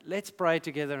Let's pray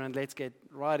together and let's get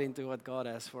right into what God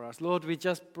has for us. Lord, we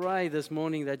just pray this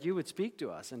morning that you would speak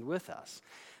to us and with us,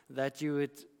 that you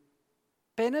would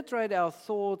penetrate our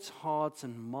thoughts, hearts,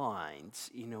 and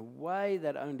minds in a way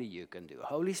that only you can do.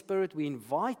 Holy Spirit, we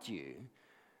invite you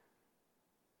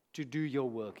to do your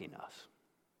work in us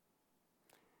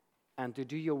and to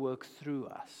do your work through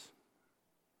us.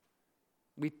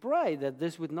 We pray that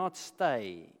this would not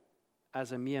stay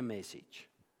as a mere message,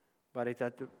 but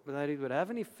that it would have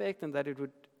an effect and that it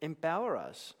would empower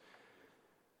us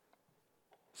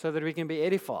so that we can be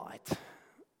edified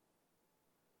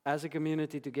as a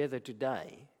community together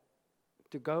today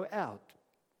to go out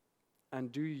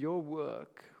and do your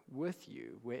work with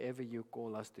you wherever you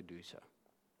call us to do so.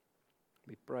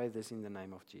 We pray this in the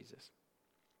name of Jesus.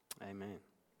 Amen.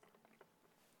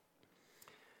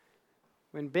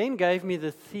 When Ben gave me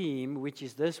the theme, which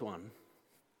is this one,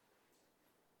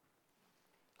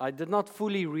 I did not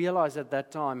fully realize at that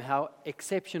time how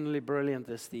exceptionally brilliant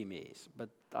this theme is, but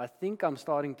I think I'm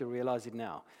starting to realize it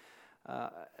now.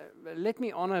 Let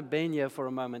me honor Ben here for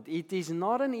a moment. It is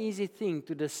not an easy thing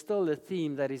to distill a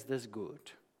theme that is this good.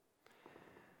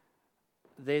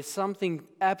 There's something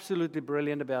absolutely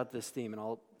brilliant about this theme, and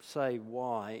I'll say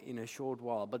why in a short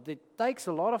while. But it takes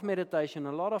a lot of meditation,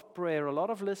 a lot of prayer, a lot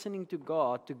of listening to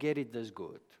God to get it this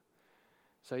good.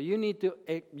 So you need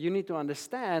to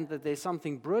understand that there's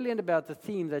something brilliant about the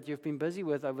theme that you've been busy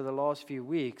with over the last few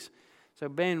weeks. So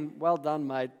Ben, well done,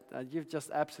 mate. You've just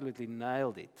absolutely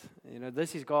nailed it. You know,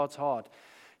 this is God's heart.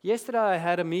 Yesterday I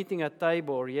had a meeting at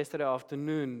Tabor, yesterday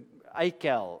afternoon,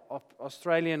 ACAL,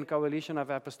 Australian Coalition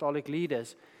of Apostolic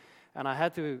Leaders, and I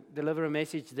had to deliver a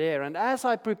message there. And as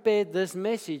I prepared this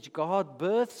message, God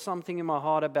birthed something in my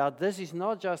heart about this is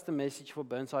not just a message for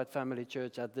Burnside Family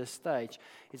Church at this stage.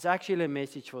 It's actually a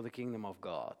message for the kingdom of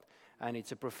God, and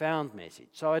it's a profound message.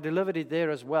 So I delivered it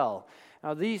there as well.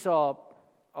 Now these are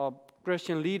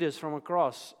Christian leaders from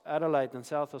across Adelaide and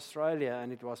South Australia,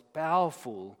 and it was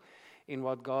powerful in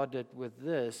what God did with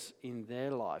this in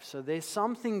their life. So there's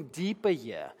something deeper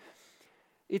here.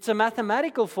 It's a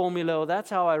mathematical formula, or that's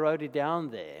how I wrote it down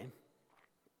there.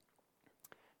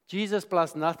 Jesus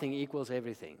plus nothing equals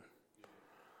everything.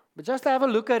 But just to have a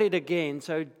look at it again,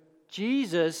 so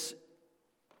Jesus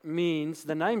means,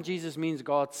 the name Jesus means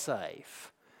God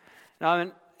save. Now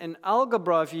in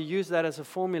algebra, if you use that as a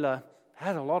formula, I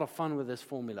had a lot of fun with this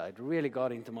formula. It really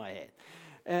got into my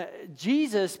head.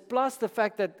 Jesus plus the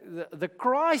fact that the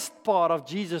Christ part of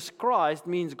Jesus Christ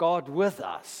means God with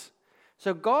us.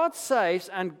 So God saves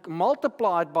and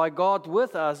multiplied by God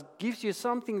with us gives you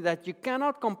something that you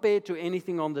cannot compare to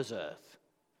anything on this earth.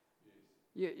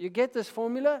 You get this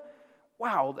formula?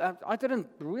 Wow, I didn't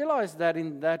realize that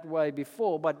in that way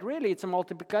before, but really it's a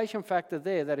multiplication factor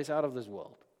there that is out of this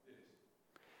world.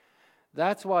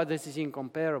 That's why this is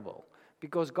incomparable.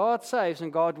 Because God saves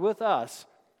and God with us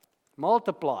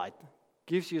multiplied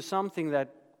gives you something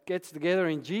that gets together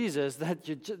in Jesus that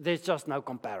there's just no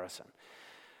comparison.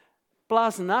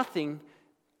 Plus nothing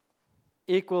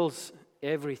equals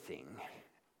everything,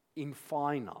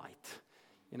 infinite,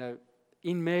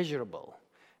 immeasurable.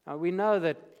 Now we know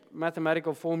that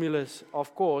mathematical formulas,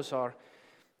 of course, are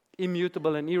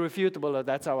immutable and irrefutable.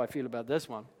 That's how I feel about this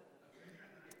one.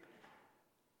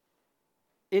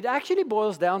 It actually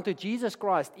boils down to Jesus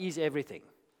Christ is everything.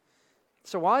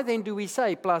 So why then do we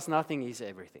say plus nothing is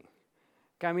everything?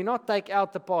 Can we not take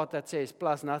out the part that says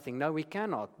plus nothing? No, we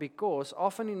cannot, because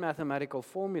often in mathematical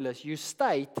formulas you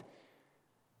state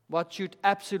what should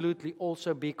absolutely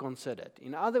also be considered.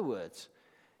 In other words,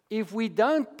 if we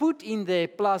don't put in there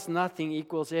plus nothing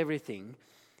equals everything,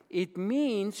 it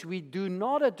means we do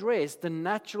not address the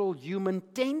natural human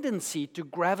tendency to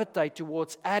gravitate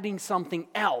towards adding something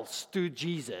else to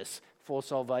Jesus for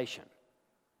salvation.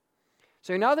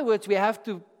 So in other words, we have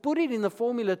to put it in the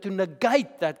formula to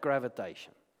negate that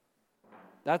gravitation.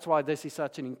 That's why this is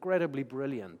such an incredibly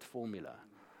brilliant formula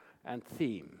and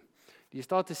theme. Do you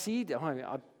start to see?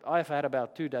 I've had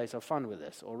about 2 days of fun with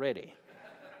this already.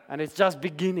 And it's just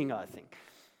beginning, I think.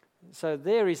 So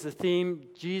there is the theme,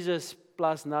 Jesus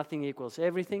plus nothing equals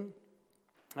everything.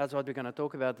 That's what we're going to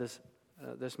talk about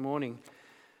this morning.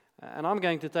 And I'm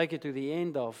going to take you to the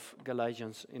end of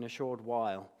Galatians in a short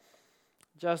while,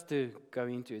 just to go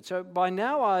into it. So by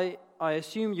now, I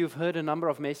assume you've heard a number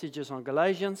of messages on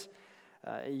Galatians.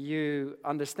 You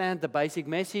understand the basic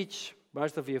message.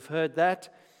 Most of you have heard that.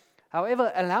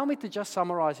 However, allow me to just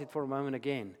summarize it for a moment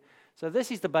again. So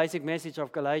this is the basic message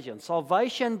of Galatians.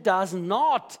 Salvation does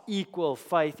not equal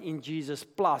faith in Jesus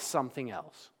plus something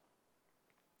else.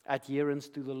 Adherence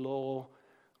to the law,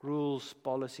 rules,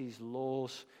 policies,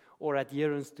 laws, or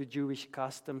adherence to Jewish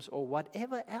customs, or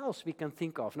whatever else we can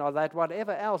think of. Now, that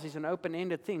whatever else is an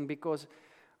open-ended thing, because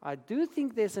I do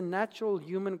think there's a natural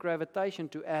human gravitation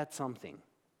to add something.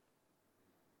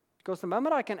 Because the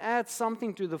moment I can add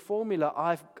something to the formula,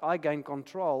 I gain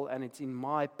control, and it's in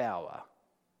my power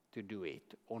to do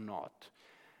it or not.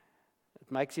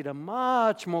 It makes it a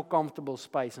much more comfortable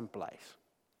space and place.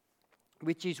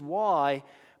 Which is why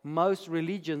most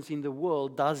religions in the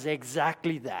world does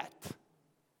exactly that.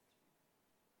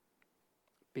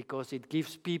 Because it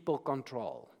gives people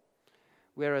control.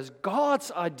 Whereas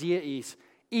God's idea is,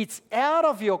 it's out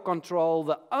of your control.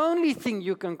 The only thing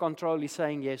you can control is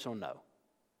saying yes or no.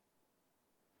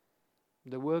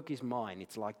 The work is mine.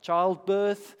 It's like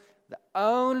childbirth. The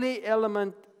only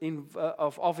element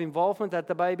of involvement that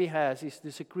the baby has is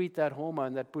to secrete that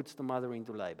hormone that puts the mother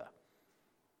into labor.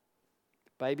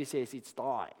 The baby says it's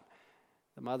time.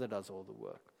 The mother does all the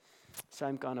work.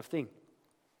 Same kind of thing.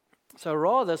 So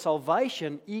rather,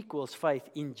 salvation equals faith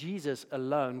in Jesus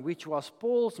alone, which was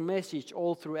Paul's message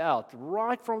all throughout,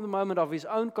 right from the moment of his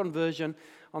own conversion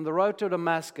on the road to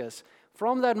Damascus.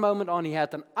 From that moment on, he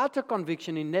had an utter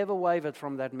conviction. He never wavered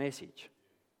from that message.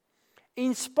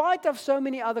 In spite of so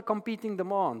many other competing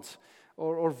demands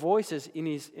or voices in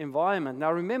his environment.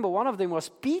 Now remember, one of them was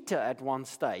Peter at one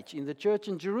stage. In the church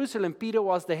in Jerusalem, Peter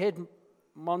was the head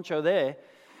honcho there.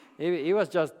 He was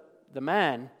just the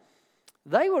man.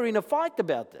 They were in a fight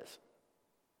about this.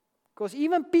 Because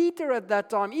even Peter at that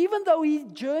time, even though he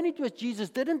journeyed with Jesus,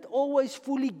 didn't always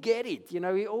fully get it. You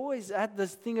know, he always had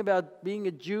this thing about being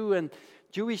a Jew, and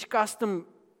Jewish custom,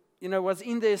 you know, was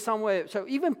in there somewhere. So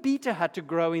even Peter had to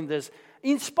grow in this,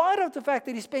 in spite of the fact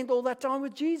that he spent all that time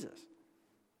with Jesus.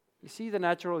 You see the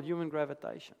natural human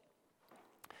gravitation.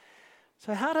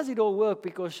 So how does it all work?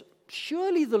 Because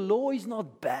surely the law is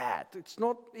not bad.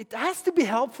 It has to be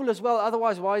helpful as well.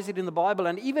 Otherwise, why is it in the Bible?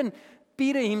 And even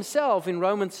Peter himself in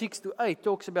Romans 6-8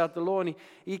 talks about the law, and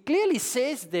he clearly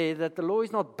says there that the law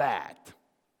is not bad.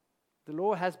 The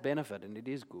law has benefit, and it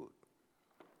is good.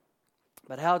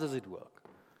 But how does it work?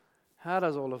 How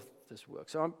does all of this work?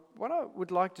 So what I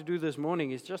would like to do this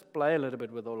morning is just play a little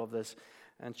bit with all of this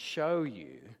and show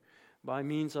you by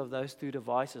means of those two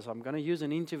devices. I'm going to use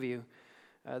an interview.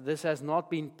 This has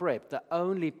not been prepped. The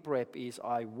only prep is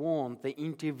I warned the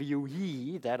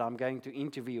interviewee that I'm going to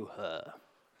interview her,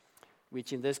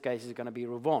 which in this case is going to be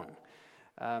Ravon.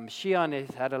 Shian has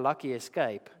had a lucky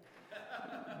escape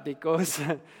because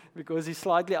he's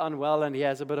slightly unwell and he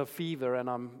has a bit of fever,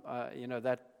 and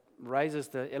that raises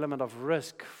the element of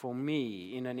risk for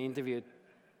me in an interview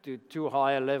to two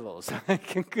higher levels. I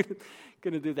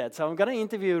couldn't do that. So I'm going to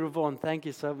interview Ravon. Thank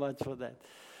you so much for that.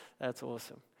 That's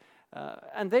awesome.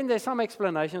 And then there's some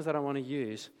explanations that I want to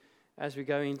use as we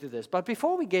go into this. But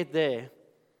before we get there,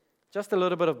 just a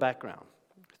little bit of background.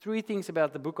 3 things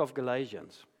about the book of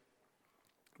Galatians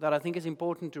that I think is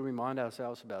important to remind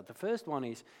ourselves about. The first one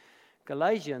is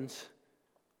Galatians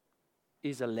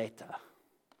is a letter.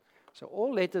 So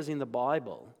all letters in the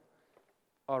Bible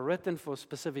are written for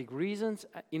specific reasons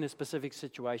in a specific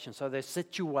situation. So they're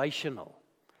situational.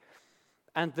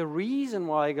 And the reason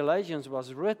why Galatians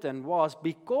was written was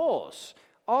because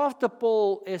after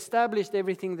Paul established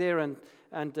everything there and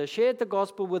shared the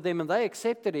gospel with them and they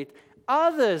accepted it,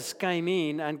 others came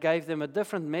in and gave them a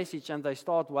different message, and they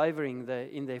start wavering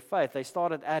in their faith. They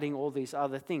started adding all these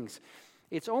other things.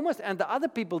 And the other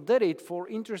people did it for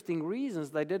interesting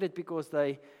reasons. They did it because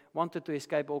they wanted to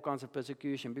escape all kinds of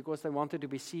persecution, because they wanted to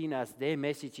be seen as their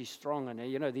message is strong, and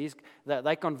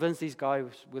they convinced these guys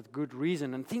with good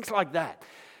reason and things like that.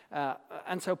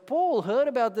 And so Paul heard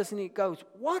about this and he goes,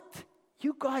 "What?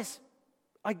 You guys,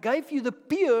 I gave you the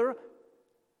pure,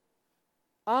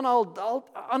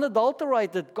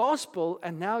 unadulterated gospel,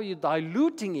 and now you're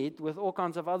diluting it with all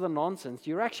kinds of other nonsense.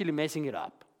 You're actually messing it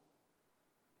up.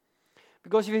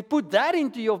 Because if you put that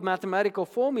into your mathematical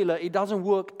formula, it doesn't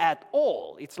work at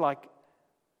all. It's like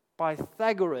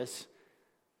Pythagoras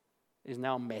is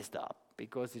now messed up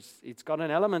because it's got an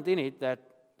element in it that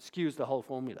skews the whole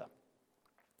formula.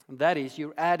 And that is,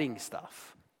 you're adding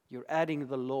stuff. You're adding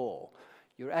the law.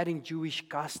 You're adding Jewish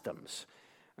customs.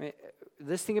 I mean,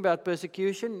 this thing about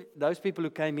persecution, those people who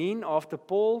came in after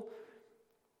Paul,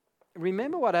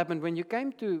 remember what happened when you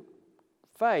came to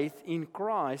faith in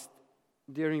Christ.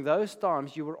 During those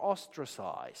times, you were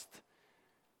ostracized.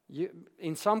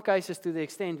 In some cases, to the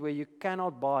extent where you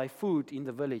cannot buy food in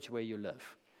the village where you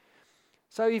live.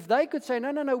 So if they could say,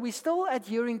 no, we're still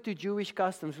adhering to Jewish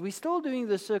customs, we're still doing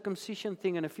the circumcision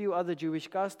thing and a few other Jewish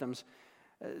customs,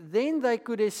 then they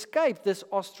could escape this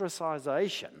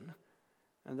ostracization.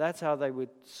 And that's how they would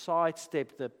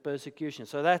sidestep the persecution.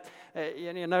 So that,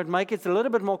 it makes it a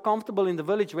little bit more comfortable in the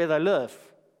village where they live,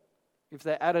 if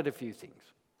they added a few things.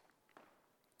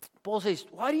 Paul says,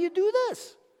 why do you do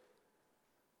this?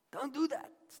 Don't do that.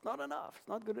 It's not enough. It's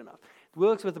not good enough. It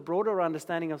works with a broader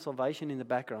understanding of salvation in the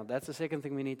background. That's the second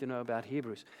thing we need to know about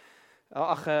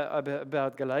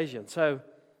about Galatians. So,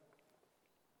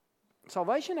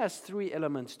 salvation has three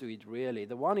elements to it, really.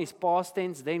 The one is past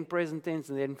tense, then present tense,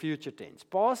 and then future tense.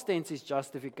 Past tense is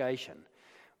justification.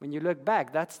 When you look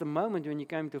back, that's the moment when you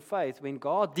came to faith, when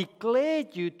God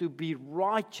declared you to be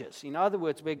righteous. In other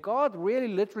words, where God really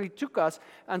literally took us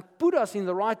and put us in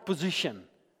the right position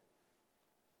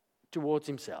towards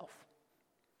Himself.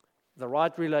 The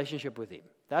right relationship with Him.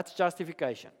 That's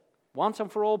justification. Once and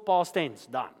for all, past tense,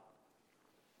 done.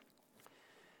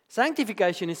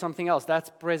 Sanctification is something else. That's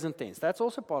present tense. That's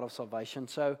also part of salvation.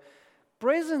 So,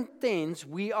 present tense,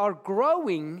 we are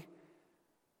growing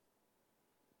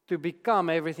to become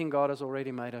everything God has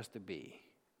already made us to be.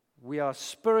 We are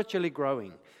spiritually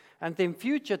growing. And then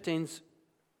future tense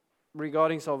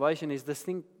regarding salvation is this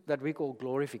thing that we call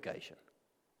glorification.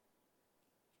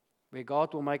 Where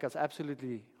God will make us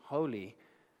absolutely holy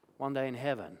one day in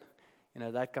heaven.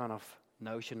 That kind of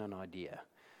notion and idea.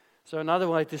 So another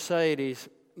way to say it is,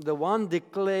 the one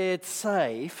declared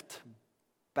saved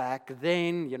back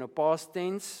then, past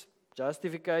tense,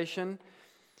 justification,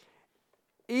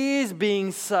 is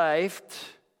being saved,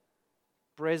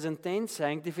 present tense,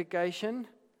 sanctification,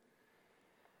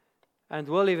 and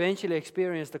will eventually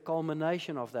experience the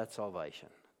culmination of that salvation,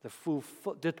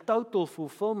 the total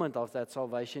fulfillment of that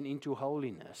salvation into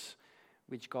holiness,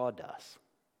 which God does,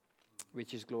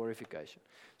 which is glorification.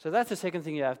 So that's the second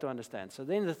thing you have to understand. So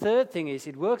then the third thing is,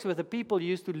 it works with the people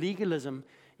used to legalism,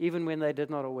 even when they did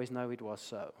not always know it was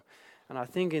so. And I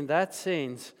think in that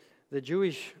sense, the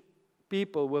Jewish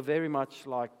people were very much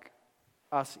like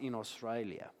us in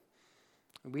Australia.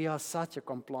 We are such a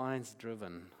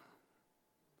compliance-driven,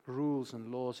 rules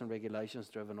and laws and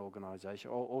regulations-driven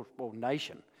organization or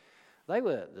nation. They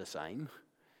were the same.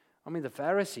 I mean, the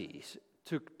Pharisees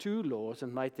took 2 laws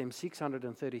and made them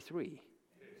 633.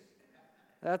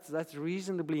 That's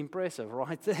reasonably impressive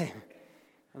right there.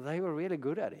 They were really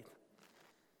good at it.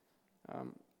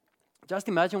 Just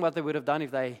imagine what they would have done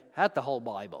if they had the whole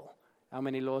Bible. How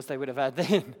many laws they would have had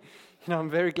then. I'm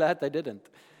very glad they didn't,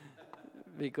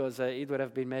 because it would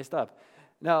have been messed up.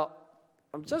 Now,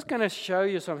 I'm just going to show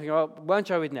you something. I won't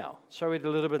show it now. Show it a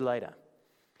little bit later.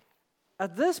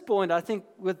 At this point, I think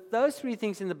with those 3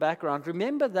 things in the background,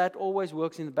 remember that always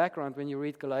works in the background when you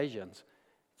read Galatians.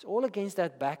 It's all against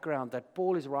that background that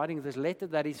Paul is writing this letter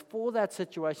that is for that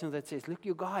situation that says, look,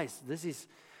 you guys, this is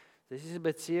a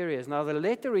bit serious. Now, the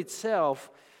letter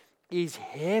itself is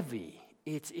heavy.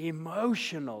 It's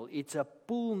emotional. It's a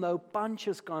pull, no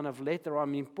punches kind of letter. I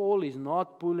mean, Paul is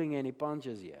not pulling any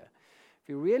punches here. If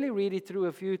you really read it through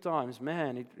a few times,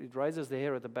 man, it raises the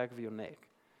hair at the back of your neck.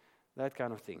 That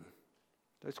kind of thing.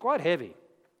 So it's quite heavy.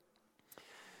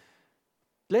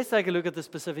 Let's take a look at the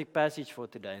specific passage for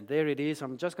today. And there it is.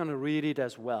 I'm just going to read it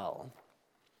as well.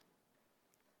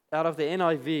 Out of the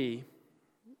NIV.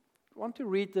 I want to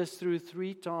read this through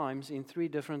 3 times in 3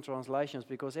 different translations,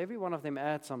 because every one of them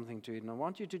adds something to it. And I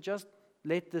want you to just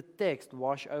let the text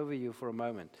wash over you for a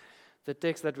moment. The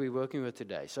text that we're working with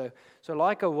today. So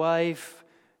like a wave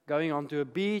going onto a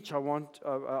beach, I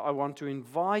want to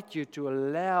invite you to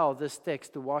allow this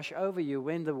text to wash over you.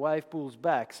 When the wave pulls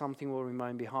back, something will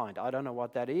remain behind. I don't know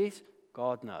what that is.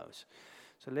 God knows.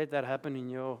 So let that happen in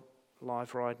your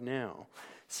life right now.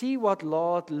 See what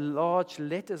large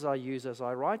letters I use as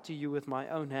I write to you with my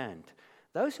own hand.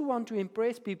 Those who want to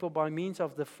impress people by means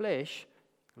of the flesh,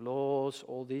 laws,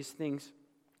 all these things,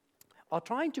 are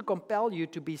trying to compel you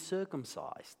to be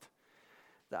circumcised.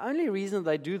 The only reason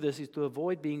they do this is to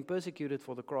avoid being persecuted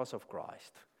for the cross of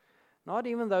Christ. Not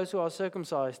even those who are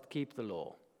circumcised keep the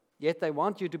law. Yet they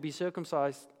want you to be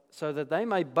circumcised so that they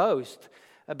may boast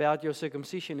about your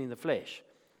circumcision in the flesh.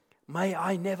 May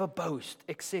I never boast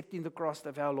except in the cross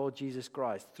of our Lord Jesus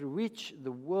Christ, through which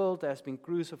the world has been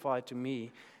crucified to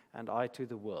me and I to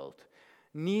the world.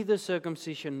 Neither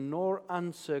circumcision nor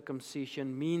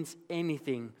uncircumcision means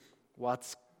anything.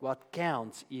 What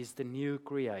counts is the new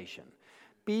creation.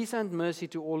 Peace and mercy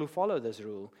to all who follow this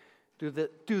rule, to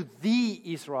the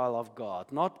Israel of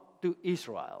God, not to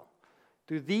Israel,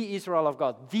 to the Israel of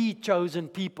God, the chosen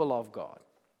people of God.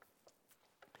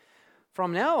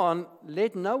 From now on,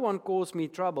 let no one cause me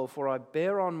trouble, for I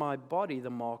bear on my body the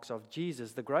marks of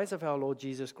Jesus. The grace of our Lord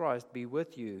Jesus Christ be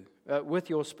with you, with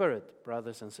your spirit,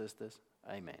 brothers and sisters.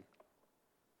 Amen.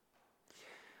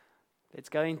 Let's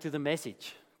go into the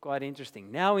message Quite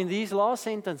interesting. Now, in these last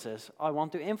sentences, I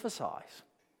want to emphasize.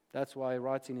 That's why he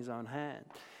writes in his own hand.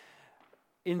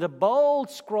 In the bold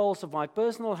scrolls of my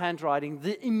personal handwriting,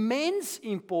 the immense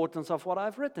importance of what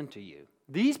I've written to you.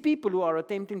 These people who are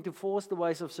attempting to force the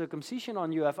ways of circumcision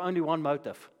on you have only one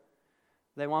motive.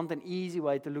 They want an easy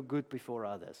way to look good before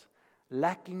others,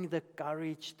 lacking the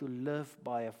courage to live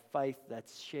by a faith that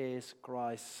shares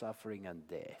Christ's suffering and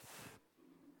death.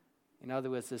 In other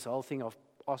words, this whole thing of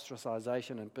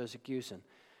ostracization and persecution,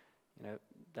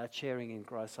 that sharing in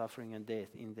Christ's suffering and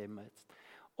death in their midst.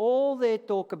 All their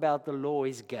talk about the law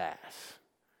is gas.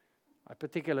 I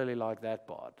particularly like that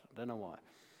part. I don't know why.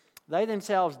 They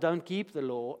themselves don't keep the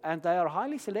law, and they are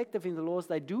highly selective in the laws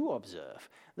they do observe.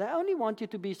 They only want you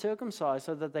to be circumcised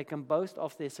so that they can boast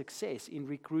of their success in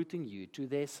recruiting you to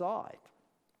their side.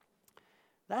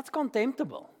 That's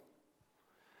contemptible.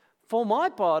 For my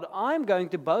part, I'm going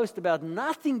to boast about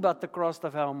nothing but the cross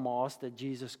of our Master,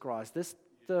 Jesus Christ. This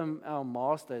term, our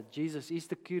Master, Jesus is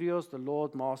the Kyrios, the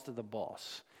Lord, Master, the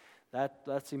boss.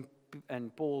 That's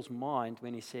in Paul's mind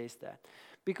when he says that.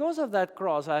 Because of that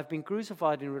cross, I have been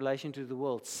crucified in relation to the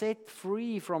world, set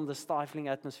free from the stifling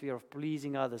atmosphere of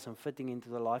pleasing others and fitting into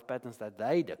the life patterns that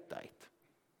they dictate.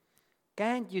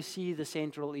 Can't you see the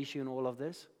central issue in all of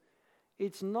this?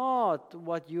 It's not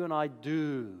what you and I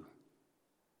do.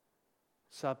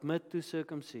 Submit to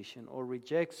circumcision or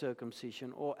reject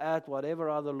circumcision or add whatever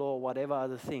other law, whatever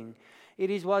other thing. It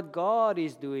is what God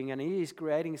is doing, and He is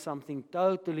creating something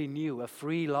totally new, a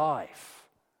free life.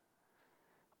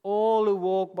 All who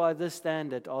walk by this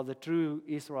standard are the true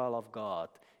Israel of God,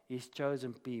 His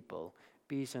chosen people.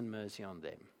 Peace and mercy on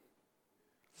them.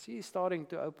 See, it's starting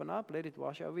to open up. Let it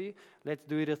wash over you. Let's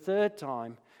do it a third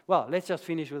time. Well, let's just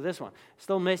finish with this one.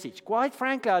 Still message. Quite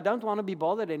frankly, I don't want to be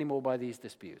bothered anymore by these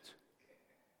disputes.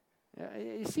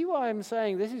 You see why I'm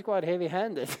saying this is quite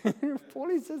heavy-handed. Paul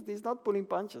is just, he's not pulling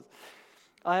punches.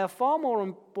 I have far more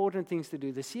important things to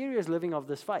do. The serious living of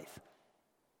this faith.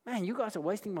 Man, you guys are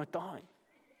wasting my time.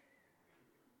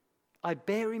 I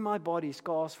bury my body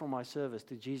scars from my service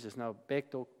to Jesus. Now,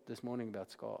 Beck talked this morning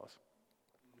about scars.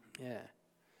 Yeah.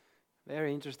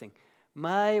 Very interesting.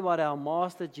 May what our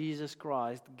Master Jesus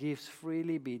Christ gives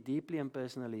freely be deeply and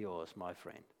personally yours, my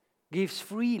friend. Gives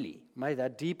freely. May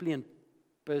that deeply and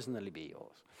personally be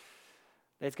yours.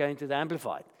 Let's go into the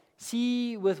Amplified.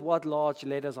 See with what large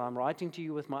letters I'm writing to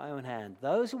you with my own hand.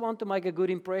 Those who want to make a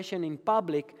good impression in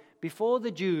public before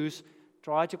the Jews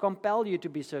try to compel you to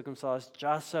be circumcised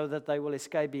just so that they will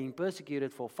escape being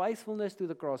persecuted for faithfulness to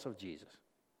the cross of Jesus.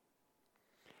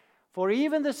 For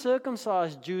even the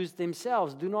circumcised Jews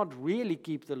themselves do not really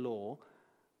keep the law,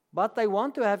 but they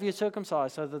want to have you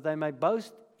circumcised so that they may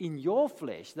boast in your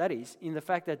flesh, that is, in the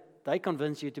fact that they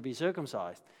convince you to be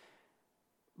circumcised.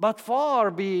 But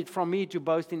far be it from me to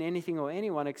boast in anything or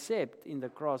anyone except in the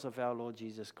cross of our Lord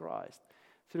Jesus Christ,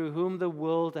 through whom the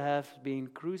world hath been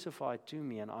crucified to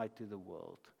me and I to the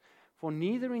world. For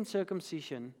neither is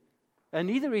circumcision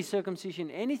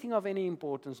anything of any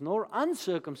importance, nor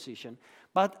uncircumcision,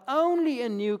 but only a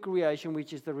new creation,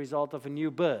 which is the result of a new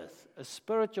birth, a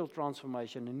spiritual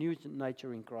transformation, a new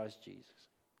nature in Christ Jesus.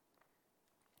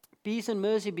 Peace and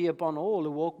mercy be upon all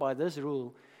who walk by this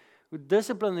rule, who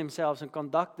discipline themselves and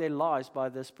conduct their lives by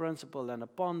this principle, and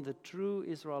upon the true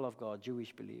Israel of God,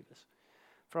 Jewish believers.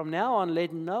 From now on,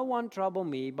 let no one trouble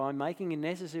me by making it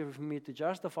necessary for me to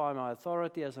justify my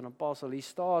authority as an apostle. He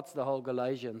starts the whole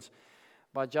Galatians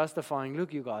by justifying,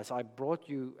 look, you guys, I brought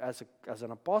you as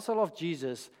an apostle of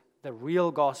Jesus, the real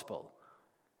gospel.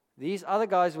 These other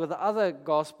guys with the other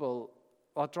gospel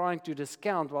are trying to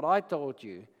discount what I taught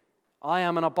you. I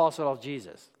am an apostle of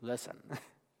Jesus. Listen.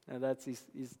 And that's he's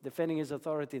defending his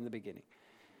authority in the beginning.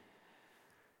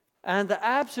 And the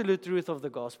absolute truth of the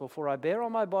gospel, for I bear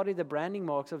on my body the branding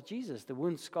marks of Jesus, the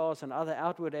wounds, scars, and other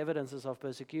outward evidences of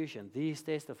persecution. These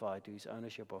testify to his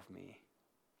ownership of me.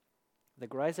 The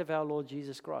grace of our Lord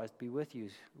Jesus Christ be with you,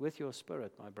 with your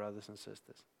spirit, my brothers and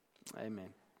sisters. Amen.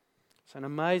 It's an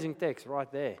amazing text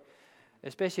right there,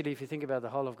 especially if you think about the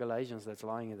whole of Galatians that's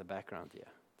lying in the background here.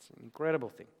 It's an incredible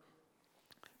thing.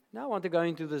 Now I want to go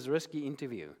into this risky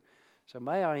interview. So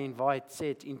may I invite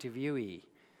said interviewee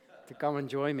to come and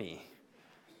join me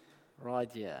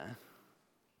right here.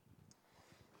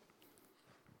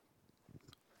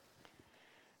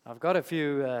 I've got a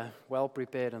few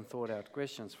well-prepared and thought-out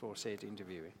questions for said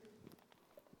interviewee.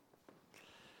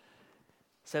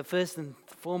 So first and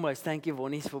foremost, thank you,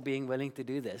 Vonnies, for being willing to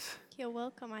do this. You're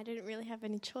welcome. I didn't really have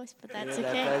any choice, but that's Yeah,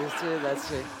 okay. That is true, that's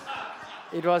true.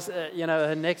 It was,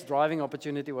 her next driving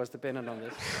opportunity was dependent on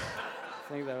this.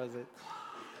 I think that was it.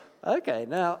 Okay,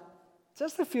 now,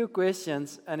 just a few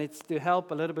questions, and it's to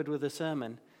help a little bit with the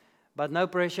sermon. But no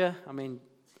pressure. I mean,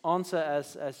 answer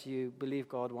as you believe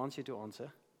God wants you to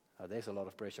answer. Oh, there's a lot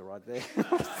of pressure right there.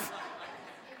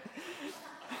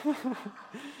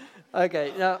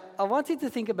 Okay, now I want you to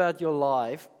think about your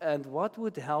life and what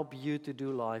would help you to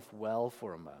do life well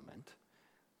for a moment.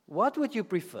 What would you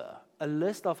prefer? A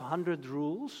list of 100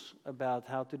 rules about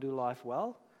how to do life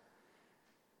well?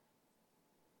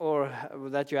 Or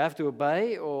that you have to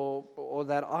obey, or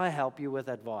that I help you with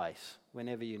advice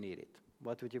whenever you need it?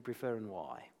 What would you prefer and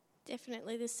why?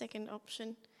 Definitely the second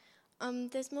option.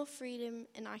 There's more freedom,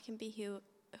 and I can be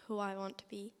who I want to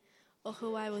be, or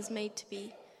who I was made to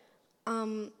be.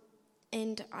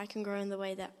 And I can grow in the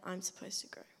way that I'm supposed to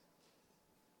grow.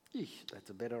 Eesh, that's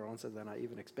a better answer than I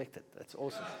even expected. That's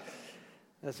awesome.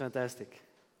 That's fantastic.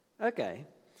 Okay.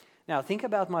 Now, think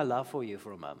about my love for you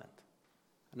for a moment.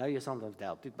 I know you sometimes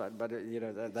doubt it, but you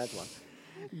know, that one.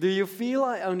 Do you feel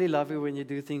I only love you when you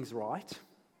do things right?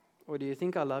 Or do you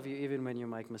think I love you even when you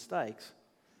make mistakes?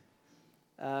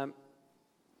 Yeah,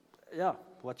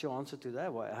 what's your answer to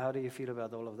that? How do you feel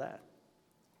about all of that?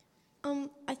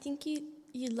 I think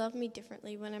you love me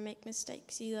differently when I make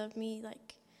mistakes. You love me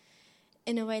like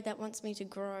in a way that wants me to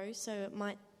grow. So it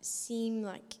might seem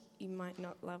like you might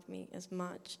not love me as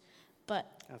much,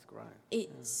 but that's great.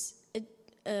 It's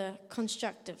a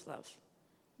constructive love,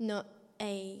 not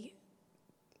a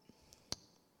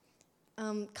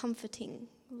comforting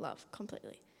love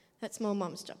completely. That's more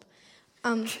mom's job.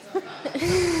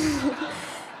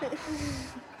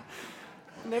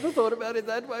 Never thought about it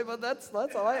that way, but that's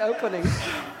eye-opening.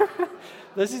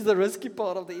 This is the risky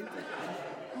part of the interview.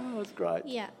 Oh, that's great.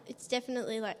 Yeah, it's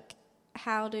definitely like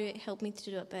how to help me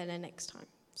to do it better next time,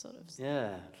 sort of.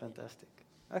 Yeah, fantastic.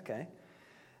 Okay.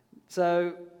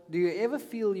 So, do you ever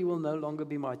feel you will no longer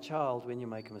be my child when you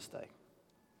make a mistake?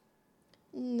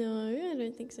 No, I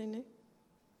don't think so, no.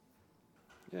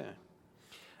 Yeah.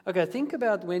 Okay, think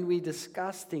about when we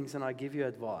discuss things and I give you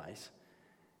advice.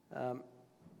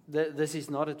 This is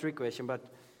not a trick question, but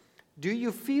do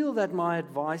you feel that my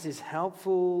advice is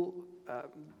helpful,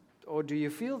 or do you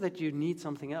feel that you need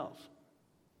something else?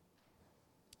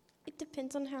 It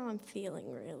depends on how I'm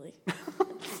feeling, really.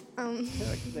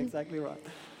 That's exactly right.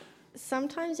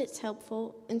 Sometimes it's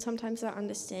helpful, and sometimes I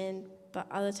understand, but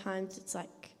other times it's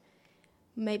like,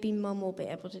 maybe Mum will be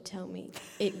able to tell me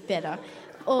it better.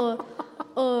 Or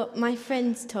my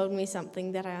friends told me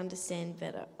something that I understand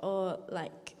better. Or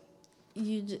like,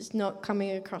 you're just not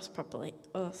coming across properly,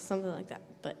 or something like that.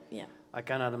 But yeah. I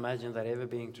cannot imagine that ever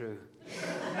being true.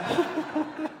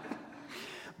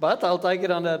 But I'll take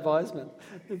it under advisement.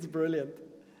 It's brilliant.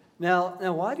 Now,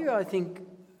 why do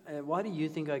you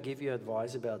think I give you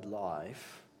advice about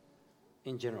life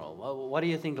in general? What do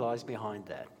you think lies behind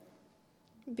that?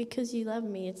 Because you love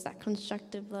me. It's that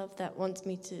constructive love that wants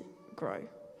me to grow.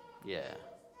 Yeah.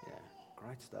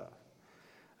 Great stuff.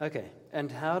 Okay,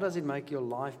 and how does it make your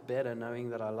life better knowing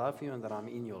that I love you and that I'm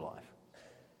in your life?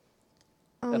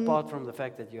 Apart from the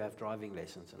fact that you have driving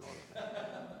lessons and all of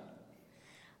that.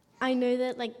 I know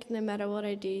that, like, no matter what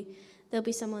I do, there'll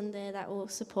be someone there that will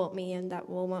support me and that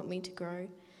will want me to grow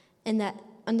and that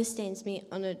understands me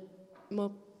on a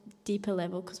more deeper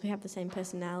level because we have the same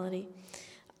personality.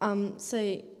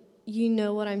 So you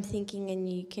know what I'm thinking and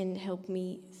you can help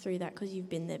me through that because you've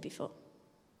been there before.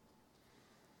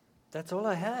 That's all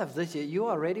I have this year. You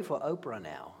are ready for Oprah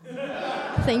now.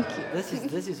 Thank you.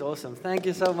 This is awesome. Thank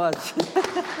you so much.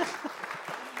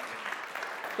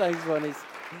 Thanks, Bonnie.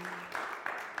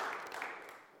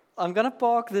 I'm going to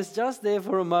park this just there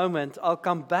for a moment. I'll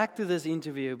come back to this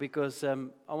interview because I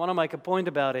want to make a point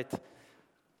about it.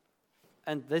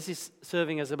 And this is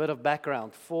serving as a bit of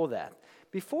background for that.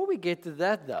 Before we get to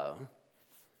that, though,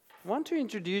 I want to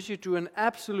introduce you to an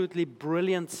absolutely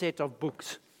brilliant set of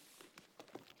books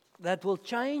that will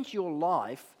change your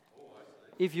life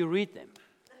if you read them.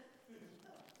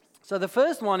 So the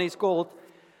first one is called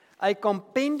A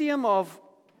Compendium of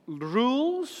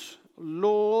Rules,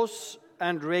 Laws,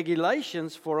 and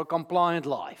Regulations for a Compliant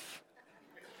Life.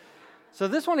 So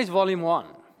this one is volume 1.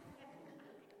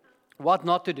 What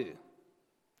not to do.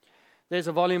 There's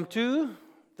a volume 2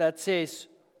 that says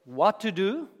what to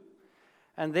do.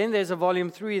 And then there's a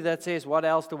volume 3 that says what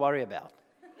else to worry about.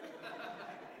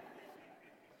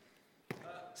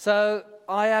 So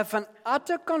I have an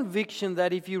utter conviction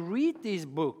that if you read these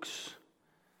books,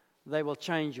 they will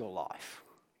change your life.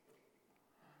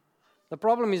 The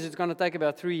problem is it's going to take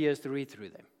about 3 years to read through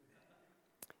them.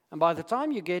 And by the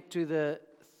time you get to the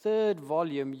 3rd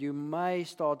volume, you may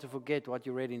start to forget what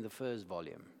you read in the 1st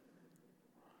volume.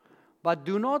 But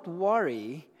do not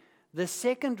worry, the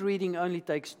 2nd reading only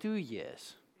takes 2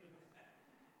 years.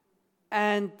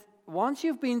 And once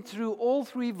you've been through all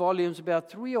 3 volumes about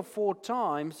 3 or 4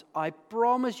 times, I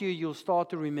promise you'll start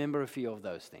to remember a few of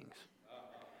those things.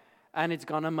 And it's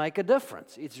going to make a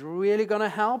difference. It's really going to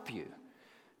help you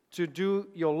to do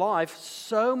your life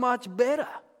so much better.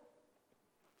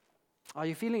 Are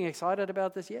you feeling excited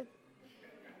about this yet?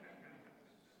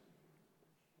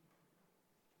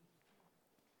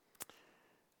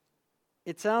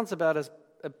 It sounds about as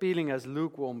appealing as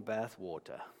lukewarm bath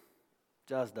water.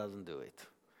 Just doesn't do it.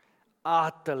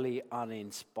 Utterly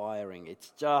uninspiring.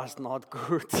 It's just not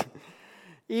good.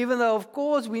 Even though, of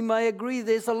course, we may agree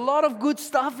there's a lot of good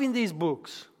stuff in these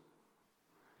books.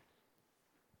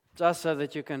 Just so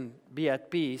that you can be at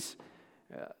peace,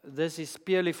 this is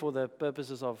purely for the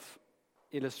purposes of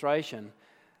illustration.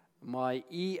 My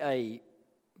EA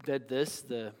did this,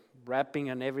 the wrapping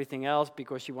and everything else,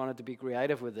 because she wanted to be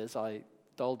creative with this. I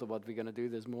told her what we're going to do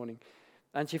this morning.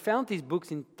 And she found these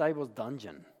books in Table's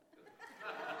dungeon.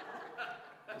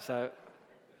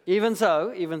 Even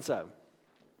so.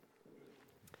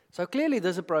 So clearly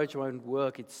this approach won't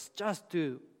work. It's just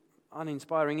too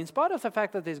uninspiring, in spite of the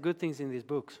fact that there's good things in these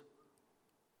books.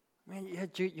 I mean,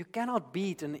 you cannot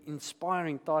beat an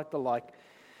inspiring title like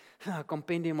A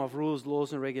Compendium of Rules,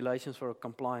 Laws and Regulations for a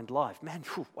Compliant Life. Man,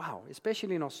 wow,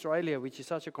 especially in Australia, which is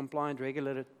such a compliant,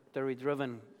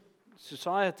 regulatory-driven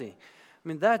society. I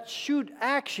mean, that should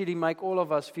actually make all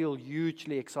of us feel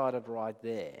hugely excited right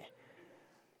there.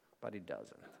 But it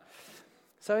doesn't.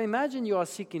 So imagine you are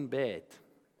sick in bed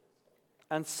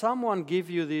and someone give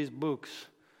you these books.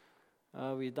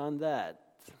 We've done that.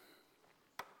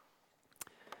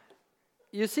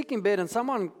 You're sick in bed and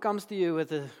someone comes to you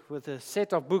with a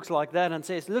set of books like that and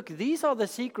says, look, these are the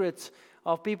secrets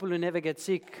of people who never get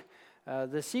sick,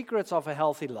 the secrets of a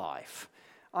healthy life.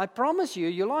 I promise you,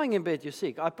 you're lying in bed, you're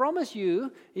sick. I promise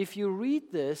you, if you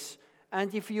read this,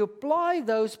 and if you apply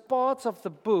those parts of the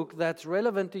book that's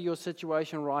relevant to your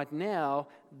situation right now,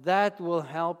 that will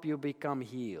help you become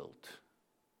healed.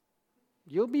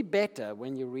 You'll be better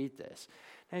when you read this.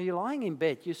 Now, you're lying in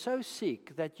bed, you're so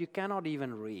sick that you cannot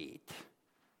even read.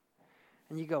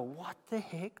 And you go, what the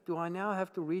heck do I now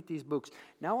have to read these books?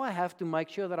 Now I have to make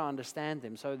sure that I understand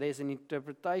them. So there's an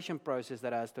interpretation process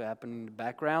that has to happen in the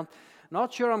background.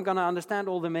 Not sure I'm going to understand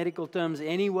all the medical terms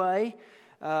anyway.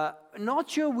 Not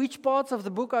sure which parts of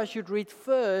the book I should read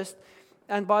first.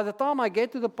 And by the time I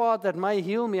get to the part that may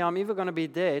heal me, I'm either going to be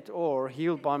dead or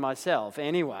healed by myself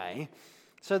anyway.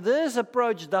 So this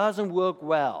approach doesn't work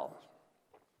well.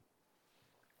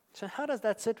 So how does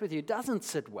that sit with you? It doesn't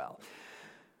sit well.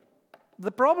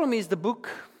 The problem is the book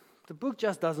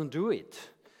just doesn't do it.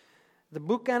 The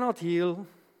book cannot heal,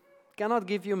 cannot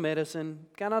give you medicine,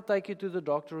 cannot take you to the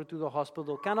doctor or to the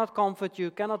hospital, cannot comfort you,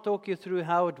 cannot talk you through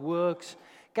how it works,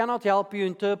 cannot help you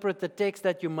interpret the text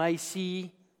that you may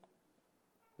see.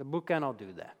 The book cannot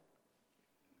do that.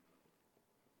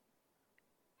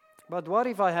 But what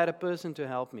if I had a person to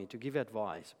help me, to give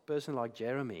advice? A person like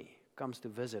Jeremy comes to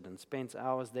visit and spends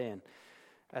hours there and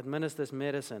administers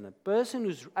medicine. A person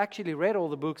who's actually read all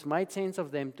the books, made sense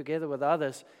of them together with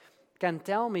others, can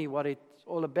tell me what it's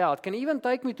all about, can even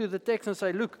take me to the text and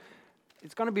say, look,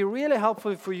 it's going to be really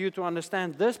helpful for you to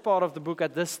understand this part of the book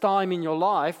at this time in your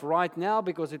life right now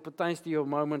because it pertains to your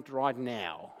moment right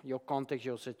now, your context,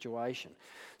 your situation.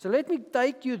 So let me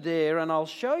take you there and I'll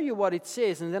show you what it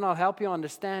says and then I'll help you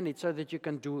understand it so that you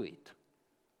can do it.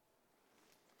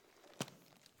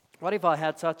 What if I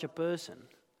had such a person?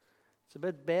 It's a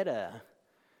bit better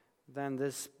than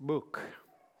this book.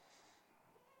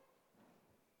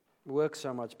 Works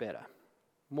so much better.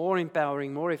 More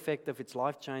empowering, more effective, it's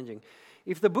life-changing.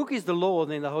 If the book is the law,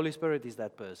 then the Holy Spirit is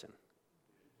that person.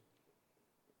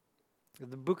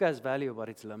 The book has value, but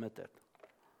it's limited.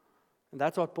 And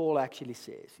that's what Paul actually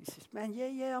says. He says, man,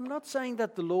 I'm not saying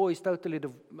that the law is totally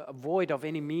void of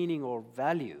any meaning or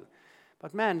value.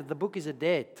 But man, the book is a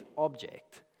dead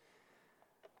object.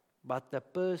 But the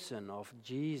person of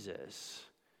Jesus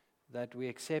that we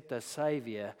accept as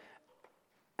Savior,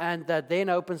 and that then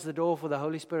opens the door for the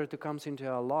Holy Spirit to come into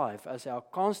our life as our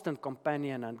constant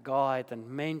companion and guide and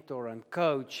mentor and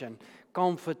coach and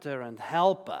comforter and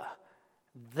helper,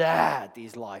 that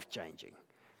is life-changing.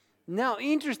 Now,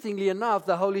 interestingly enough,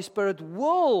 the Holy Spirit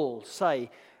will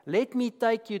say, let me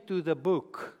take you to the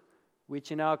book,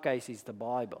 which in our case is the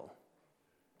Bible.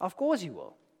 Of course He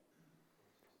will.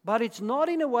 But it's not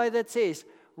in a way that says,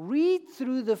 read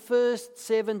through the first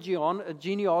 7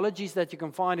 genealogies that you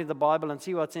can find in the Bible and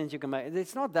see what sense you can make.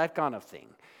 It's not that kind of thing.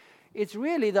 It's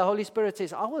really the Holy Spirit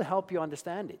says, I will help you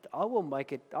understand it. I will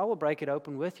break it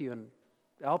open with you and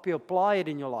help you apply it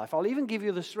in your life. I'll even give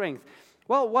you the strength.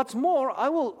 Well, what's more, I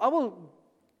will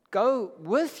go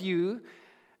with you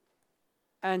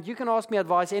And you can ask me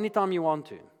advice anytime you want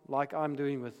to, like I'm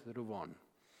doing with Rovon.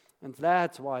 And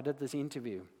that's why I did this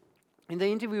interview. In the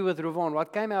interview with Rovon,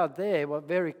 what came out there, what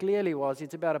very clearly was,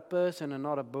 it's about a person and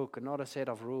not a book and not a set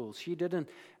of rules. She didn't,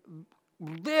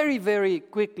 very, very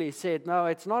quickly said, no,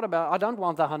 it's not about, I don't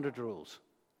want the 100 rules.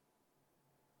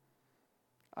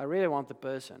 I really want the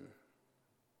person,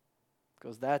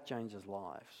 because that changes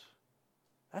lives.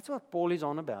 That's what Paul is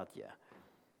on about here.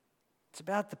 It's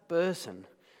about the person.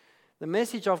 The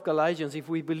message of Galatians, if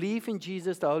we believe in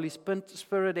Jesus, the Holy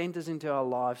Spirit enters into our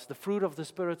lives. The fruit of the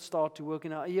Spirit start to work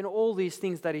in our, all these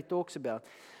things that he talks about,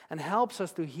 and helps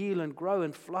us to heal and grow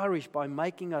and flourish by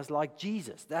making us like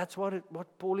Jesus. That's what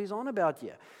Paul is on about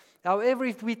here. However,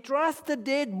 if we trust the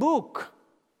dead book,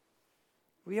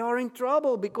 we are in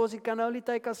trouble, because it can only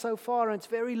take us so far, and it's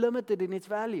very limited in its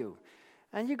value.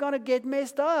 And you're going to get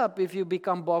messed up if you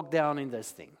become bogged down in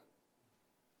this thing.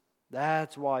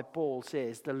 That's why Paul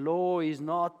says the law is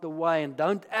not the way, and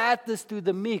don't add this to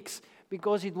the mix,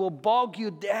 because it will bog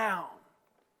you down.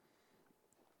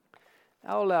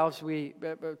 Our lives,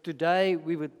 today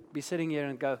we would be sitting here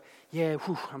and go, yeah,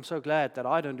 I'm so glad that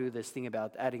I don't do this thing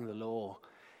about adding the law.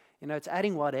 It's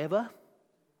adding whatever.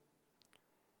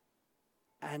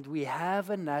 And we have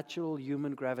a natural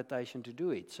human gravitation to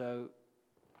do it. So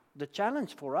the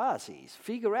challenge for us is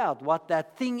figure out what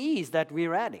that thing is that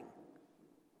we're adding.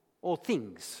 Or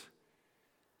things,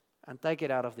 and take it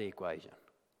out of the equation.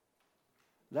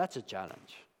 That's a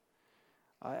challenge.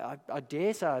 I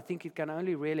dare say, I think it can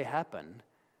only really happen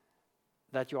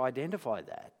that you identify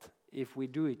that if we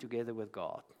do it together with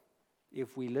God,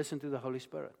 if we listen to the Holy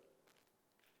Spirit.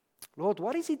 Lord,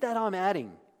 what is it that I'm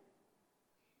adding?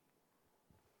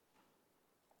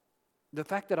 The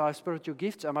fact that I have spiritual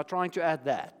gifts, am I trying to add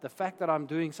that? The fact that I'm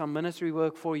doing some ministry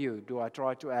work for you, do I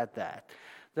try to add that?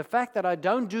 The fact that I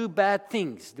don't do bad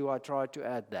things, do I try to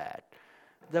add that?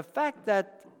 The fact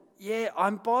that,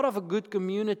 I'm part of a good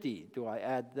community, do I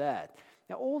add that?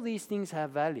 Now, all these things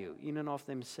have value in and of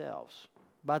themselves,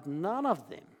 but none of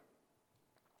them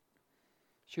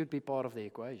should be part of the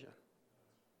equation.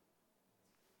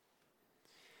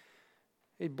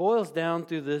 It boils down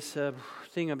to this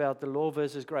thing about the law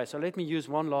versus grace. So let me use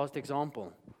one last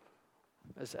example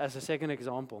as a second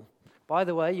example. By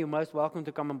the way, you're most welcome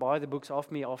to come and buy the books off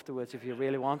me afterwards if you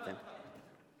really want them.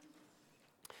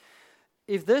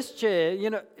 If this chair,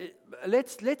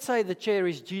 let's say the chair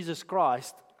is Jesus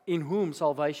Christ, in whom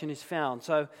salvation is found.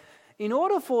 So in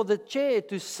order for the chair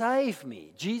to save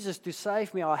me, Jesus to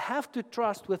save me, I have to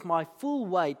trust with my full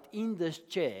weight in this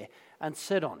chair and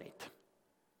sit on it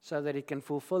so that it can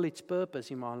fulfill its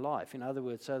purpose in my life. In other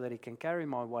words, so that it can carry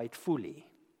my weight fully.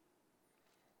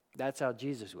 That's how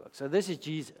Jesus works. So this is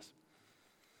Jesus.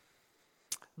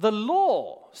 The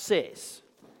law says,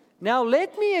 now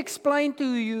let me explain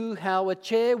to you how a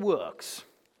chair works.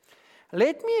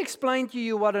 Let me explain to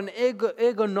you what an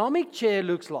ergonomic chair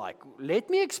looks like. Let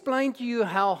me explain to you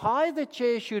how high the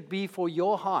chair should be for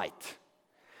your height.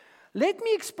 Let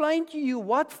me explain to you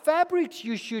what fabrics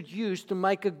you should use to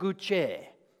make a good chair.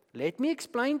 Let me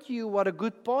explain to you what a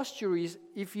good posture is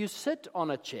if you sit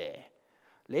on a chair.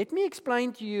 Let me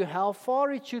explain to you how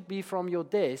far it should be from your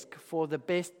desk for the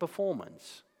best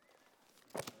performance.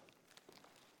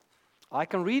 I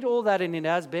can read all that and it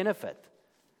has benefit.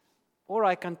 Or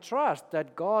I can trust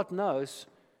that God knows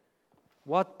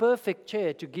what perfect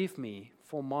chair to give me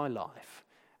for my life.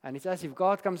 And it's as if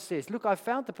God comes and says, look, I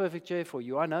found the perfect chair for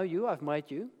you. I know you, I've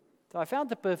made you. So I found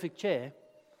the perfect chair.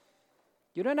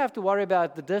 You don't have to worry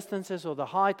about the distances or the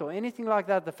height or anything like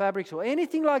that, the fabrics or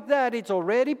anything like that. It's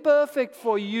already perfect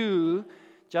for you.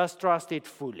 Just trust it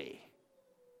fully.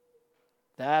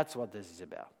 That's what this is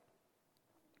about.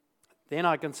 Then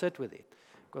I can sit with it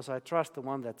because I trust the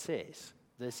one that says,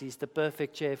 this is the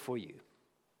perfect chair for you.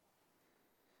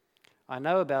 I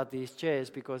know about these chairs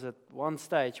because at one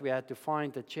stage we had to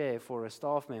find a chair for a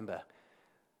staff member.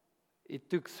 It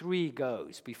took 3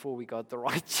 goes before we got the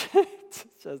right chair. It's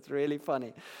just really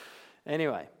funny.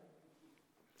 Anyway,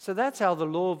 so that's how the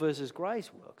law versus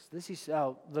grace works. This is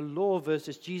how the law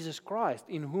versus Jesus Christ,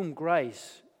 in whom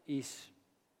grace is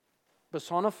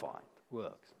personified,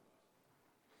 works.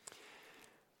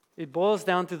 It boils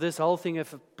down to this whole thing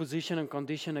of position and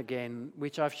condition again,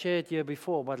 which I've shared here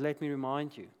before, but let me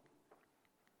remind you.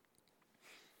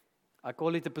 I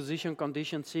call it the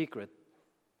position-condition secret.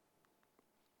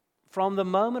 From the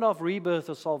moment of rebirth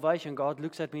or salvation, God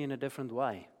looks at me in a different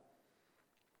way.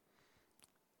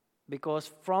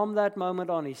 Because from that moment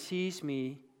on, He sees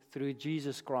me through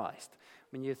Jesus Christ.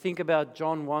 When you think about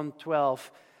John 1:12,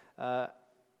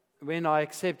 when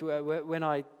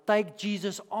I take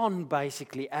Jesus on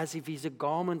basically as if He's a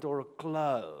garment or a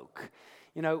cloak,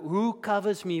 Who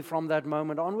covers me from that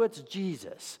moment onwards?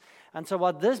 Jesus. And so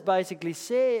what this basically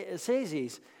says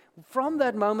is, from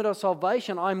that moment of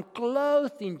salvation, I'm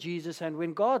clothed in Jesus. And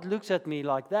when God looks at me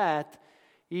like that,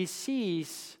 He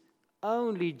sees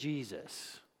only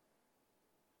Jesus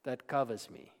that covers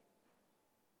me.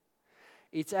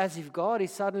 It's as if God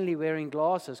is suddenly wearing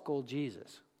glasses called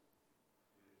Jesus.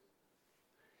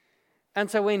 And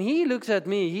so when He looks at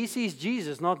me, He sees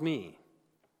Jesus, not me.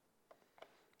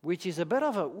 Which is a bit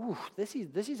of this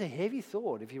is a heavy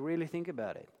thought if you really think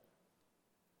about it.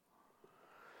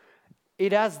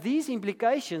 It has these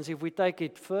implications if we take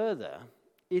it further.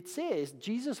 It says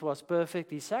Jesus was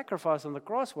perfect, His sacrifice on the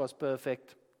cross was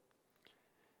perfect.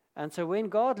 And so when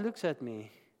God looks at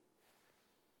me,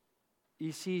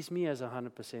 He sees me as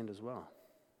 100% as well.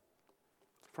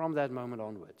 From that moment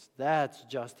onwards. That's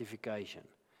justification.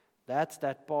 That's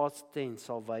that past tense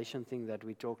salvation thing that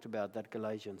we talked about, that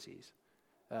Galatians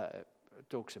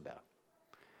talks about.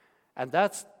 And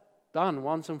that's done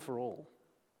once and for all.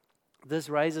 This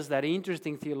raises that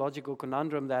interesting theological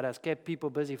conundrum that has kept people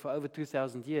busy for over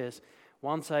 2,000 years.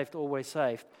 Once saved, always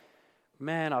saved.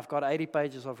 Man, I've got 80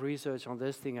 pages of research on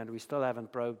this thing and we still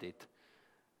haven't probed it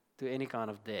to any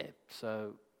kind of depth.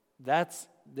 So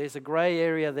there's a gray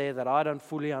area there that I don't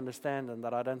fully understand and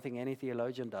that I don't think any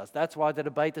theologian does. That's why the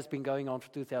debate has been going on for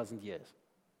 2,000 years.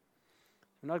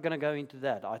 I'm not going to go into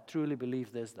that. I truly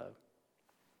believe this, though.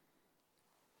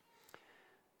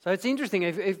 So it's interesting.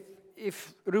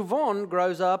 If Roux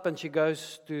grows up and she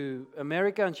goes to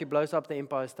America and she blows up the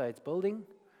Empire State Building,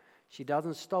 she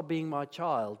doesn't stop being my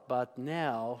child, but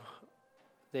now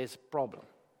there's a problem.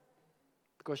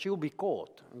 Because she'll be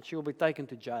caught and she'll be taken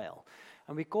to jail.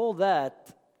 And we call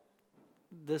that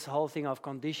this whole thing of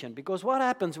condition. Because what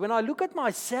happens when I look at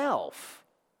myself,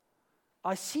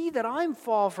 I see that I'm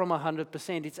far from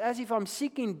 100%. It's as if I'm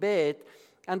sick in bed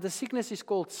and the sickness is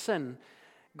called sin.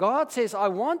 God says, I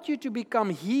want you to become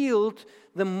healed.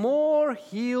 The more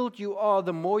healed you are,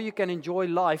 the more you can enjoy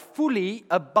life fully,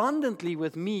 abundantly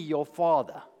with me, your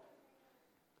Father.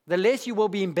 The less you will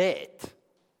be in bed.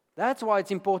 That's why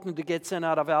it's important to get sin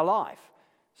out of our life,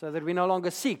 so that we're no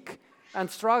longer sick and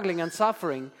struggling and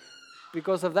suffering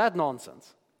because of that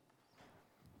nonsense.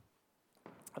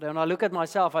 But when I look at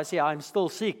myself, I see I'm still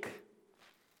sick.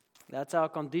 That's our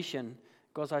condition.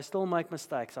 Because I still make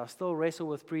mistakes, I still wrestle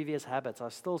with previous habits, I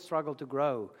still struggle to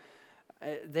grow.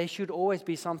 There should always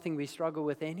be something we struggle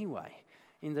with anyway,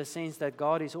 in the sense that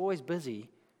God is always busy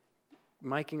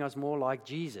making us more like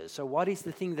Jesus. So what is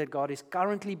the thing that God is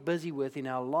currently busy with in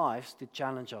our lives to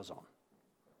challenge us on?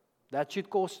 That should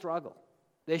cause struggle.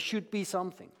 There should be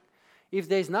something. If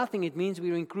there's nothing, it means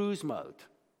we're in cruise mode,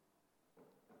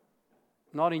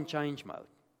 not in change mode.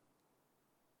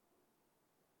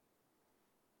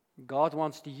 God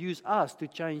wants to use us to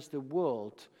change the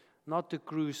world, not to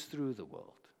cruise through the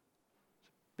world.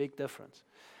 Big difference.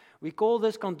 We call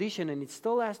this condition, and it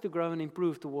still has to grow and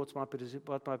improve towards my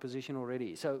position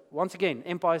already. So once again,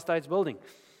 Empire State's Building.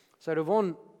 So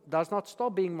Roux does not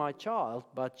stop being my child,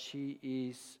 but she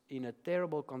is in a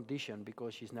terrible condition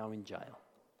because she's now in jail.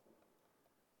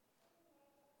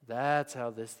 That's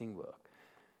how this thing works.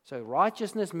 So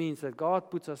righteousness means that God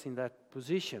puts us in that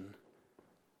position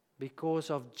because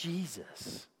of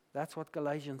Jesus. That's what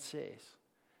Galatians says.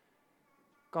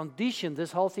 Condition,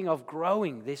 this whole thing of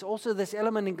growing. There's also this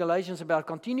element in Galatians about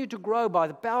continue to grow by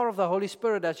the power of the Holy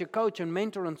Spirit as your coach and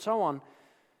mentor and so on,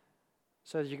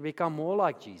 so that you can become more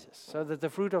like Jesus, so that the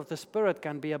fruit of the Spirit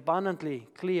can be abundantly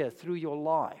clear through your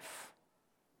life.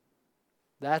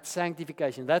 That's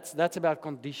sanctification. That's about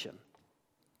condition.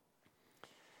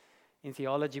 In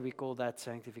theology, we call that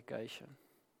sanctification.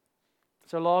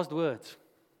 So last words.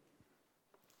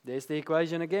 There's the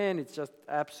equation again. It's just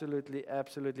absolutely,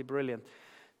 absolutely brilliant.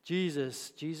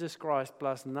 Jesus Christ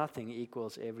plus nothing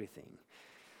equals everything.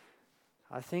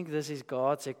 I think this is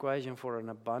God's equation for an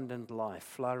abundant life,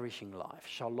 flourishing life,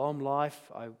 shalom life.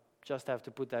 I just have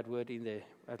to put that word in there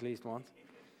at least once.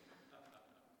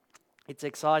 It's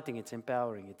exciting, it's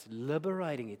empowering, it's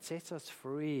liberating, it sets us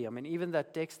free. I mean, even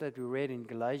that text that we read in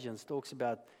Galatians talks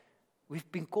about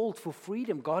we've been called for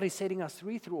freedom. God is setting us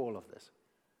free through all of this.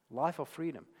 Life of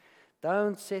freedom.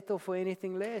 Don't settle for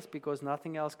anything less because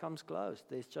nothing else comes close.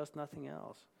 There's just nothing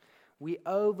else. We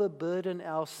overburden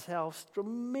ourselves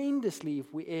tremendously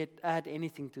if we add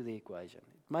anything to the equation.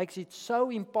 It makes it so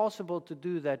impossible to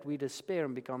do that we despair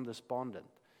and become despondent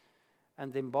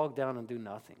and then bog down and do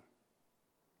nothing.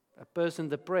 A person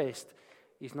depressed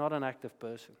is not an active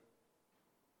person.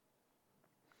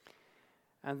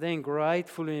 And then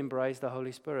gratefully embrace the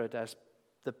Holy Spirit as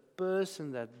the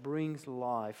person that brings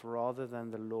life rather than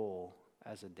the law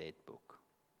as a dead book.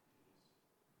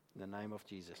 In the name of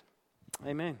Jesus.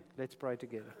 Amen. Let's pray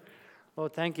together.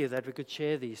 Lord, thank you that we could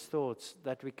share these thoughts,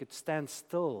 that we could stand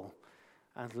still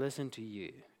and listen to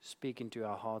you speak into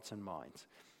our hearts and minds.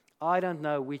 I don't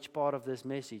know which part of this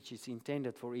message is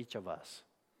intended for each of us.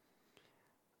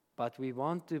 But we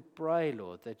want to pray,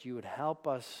 Lord, that you would help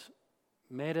us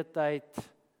meditate,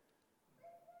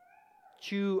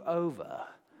 chew over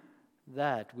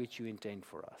that which you intend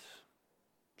for us,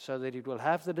 so that it will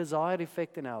have the desired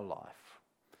effect in our life.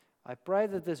 I pray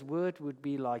that this word would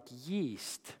be like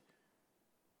yeast,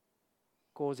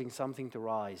 causing something to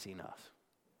rise in us.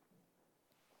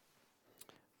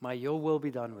 May your will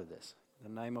be done with this.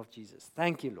 In the name of Jesus.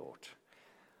 Thank you, Lord,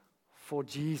 for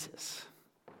Jesus.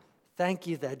 Thank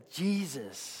you that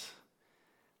Jesus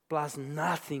plus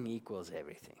nothing equals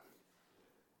everything.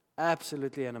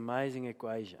 Absolutely an amazing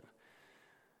equation.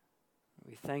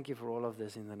 We thank you for all of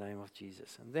this in the name of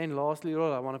Jesus. And then lastly,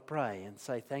 Lord, I want to pray and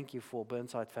say thank you for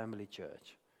Burnside Family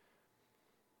Church.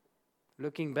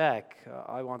 Looking back,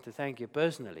 I want to thank you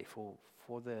personally for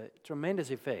the tremendous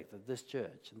effect that this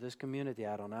church and this community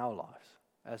had on our lives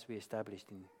as we established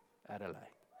in Adelaide.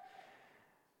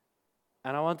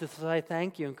 And I want to say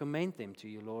thank you and commend them to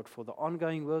you, Lord, for the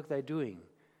ongoing work they're doing,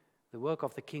 the work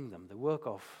of the kingdom, the work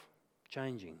of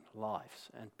changing lives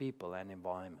and people and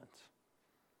environments,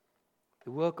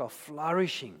 the work of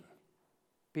flourishing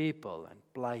people and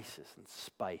places and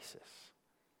spaces.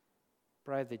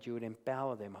 Pray that you would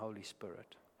empower them, Holy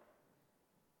Spirit.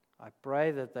 I pray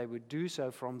that they would do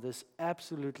so from this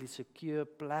absolutely secure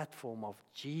platform of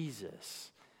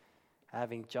Jesus,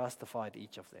 having justified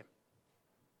each of them.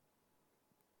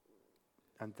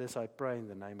 And this I pray in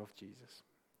the name of Jesus.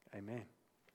 Amen.